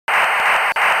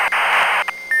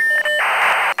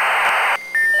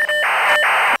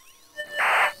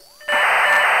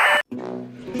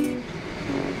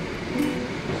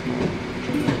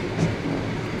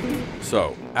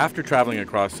After traveling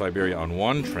across Siberia on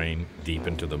one train, deep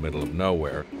into the middle of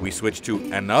nowhere, we switched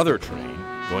to another train,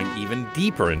 going even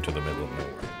deeper into the middle of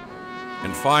nowhere.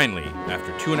 And finally,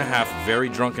 after 2.5 very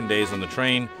drunken days on the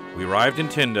train, we arrived in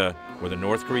Tynda, where the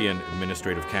North Korean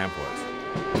administrative camp was.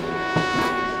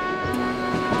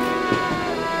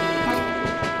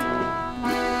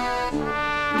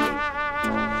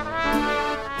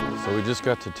 So we just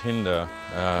got to Tynda.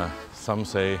 Some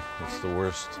say it's the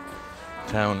worst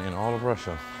town in all of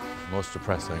Russia, most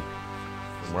depressing.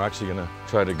 We're actually going to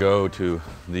try to go to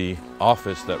the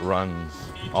office that runs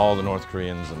all the North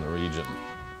Koreans in the region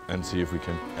and see if we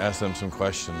can ask them some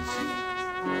questions.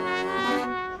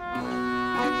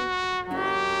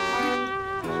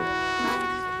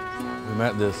 We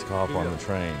met this cop on the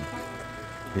train.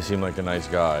 He seemed like a nice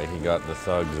guy. He got the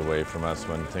thugs away from us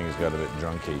when things got a bit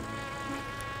junky.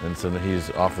 And so he's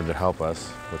offered to help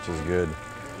us, which is good.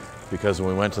 Because when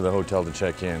we went to the hotel to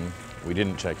check in, we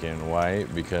didn't check in. Why?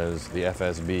 Because the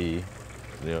FSB,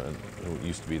 who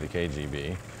used to be the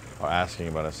KGB, are asking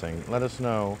about us, saying, let us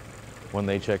know when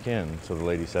they check in. So the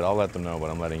lady said, I'll let them know, but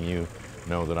I'm letting you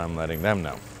know that I'm letting them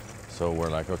know. So we're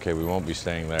like, okay, we won't be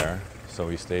staying there. So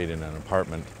we stayed in an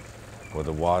apartment where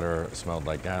the water smelled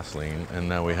like gasoline, and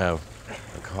now we have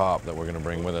a cop that we're going to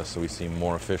bring with us so we seem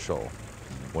more official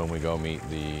when we go meet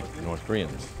the North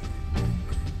Koreans.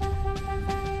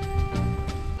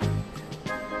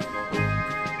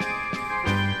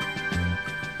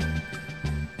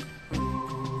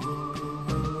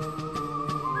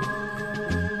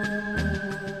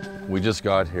 We just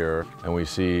got here and we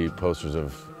see posters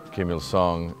of Kim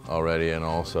Il-sung already, and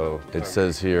also it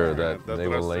says here that they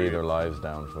will lay their lives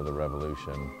down for the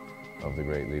revolution of the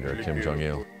great leader Kim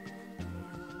Jong-il.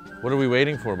 What are we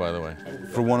waiting for, by the way?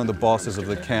 For one of the bosses of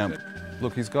the camp.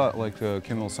 Look, he's got like a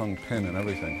Kim Il-sung pin and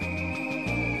everything.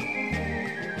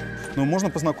 Ну, можно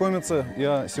познакомиться.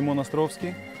 Я Симон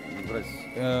Островский.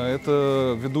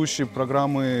 Это ведущий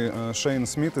программы Шейн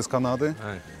Смит из Канады.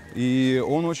 И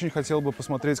он очень хотел бы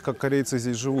посмотреть, как корейцы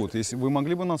здесь живут. Если вы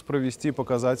могли бы нас провести,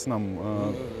 показать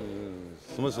нам...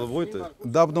 Смысл будет?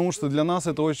 Да, потому что для нас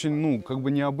это очень, ну, как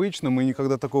бы необычно. Мы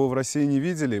никогда такого в России не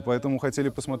видели, поэтому хотели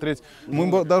посмотреть.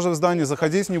 Мы даже в здание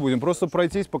заходить не будем, просто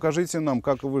пройтись, покажите нам,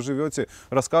 как вы живете,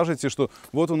 расскажите, что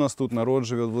вот у нас тут народ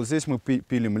живет, вот здесь мы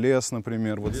пилим лес,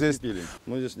 например, вот здесь... Пилим.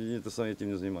 Мы здесь этим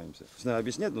не занимаемся. Начинаем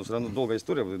объяснять, но все равно долгая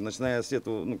история, начиная с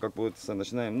этого, ну, как бы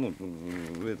начинаем,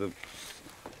 ну, это...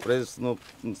 Но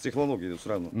с технологией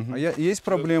сразу. Есть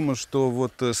проблема, что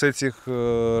вот с этих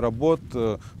работ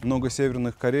много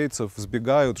северных корейцев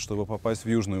сбегают, чтобы попасть в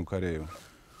Южную Корею?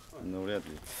 Ну, вряд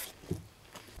ли.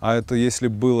 А это, если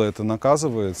было, это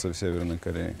наказывается в Северной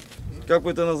Корее? Как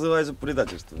это называется?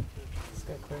 Предательство.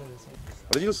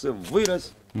 Родился,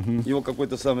 вырос, его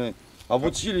какой-то самый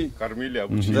обучили. Кормили,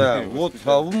 обучили. Да, вот,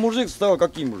 а мужик стал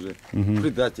каким уже?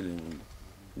 Предателем.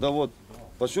 Да вот,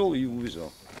 пошел и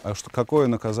убежал. А что, какое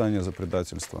наказание за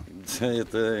предательство?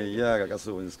 Это я как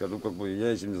особо не скажу, как бы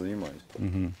я этим не занимаюсь.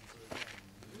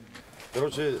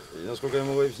 Короче, насколько я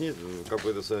могу объяснить,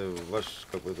 какой-то ваш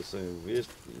какой-то вест,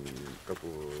 как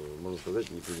можно сказать,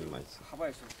 не принимается.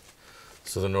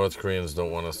 So the North Koreans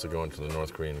don't want us to go into the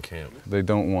North Korean camp. They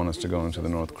don't want us to go into the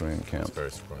North Korean camp. That's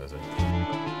very surprising.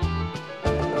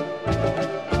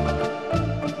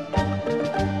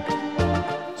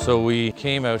 So we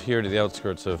came out here to the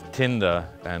outskirts of Tynda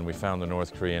and we found the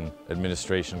North Korean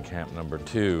administration camp number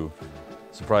 2.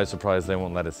 Surprise, surprise, they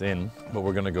won't let us in, but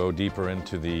we're going to go deeper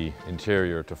into the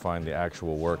interior to find the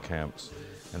actual work camps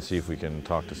and see if we can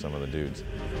talk to some of the dudes.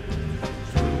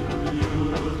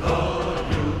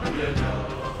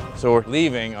 So we're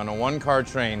leaving on a one-car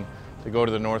train to go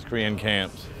to the North Korean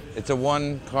camps. It's a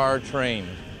one-car train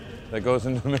that goes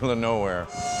into the middle of nowhere.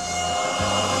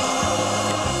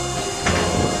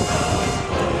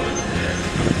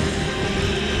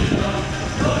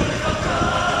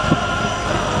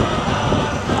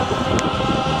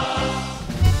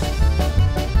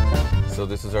 So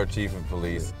this is our chief of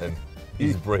police, and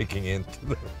he's breaking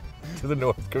into the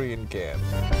North Korean camp.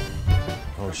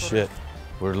 Oh shit,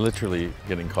 we're literally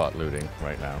getting caught looting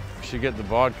right now. We should get the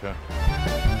vodka.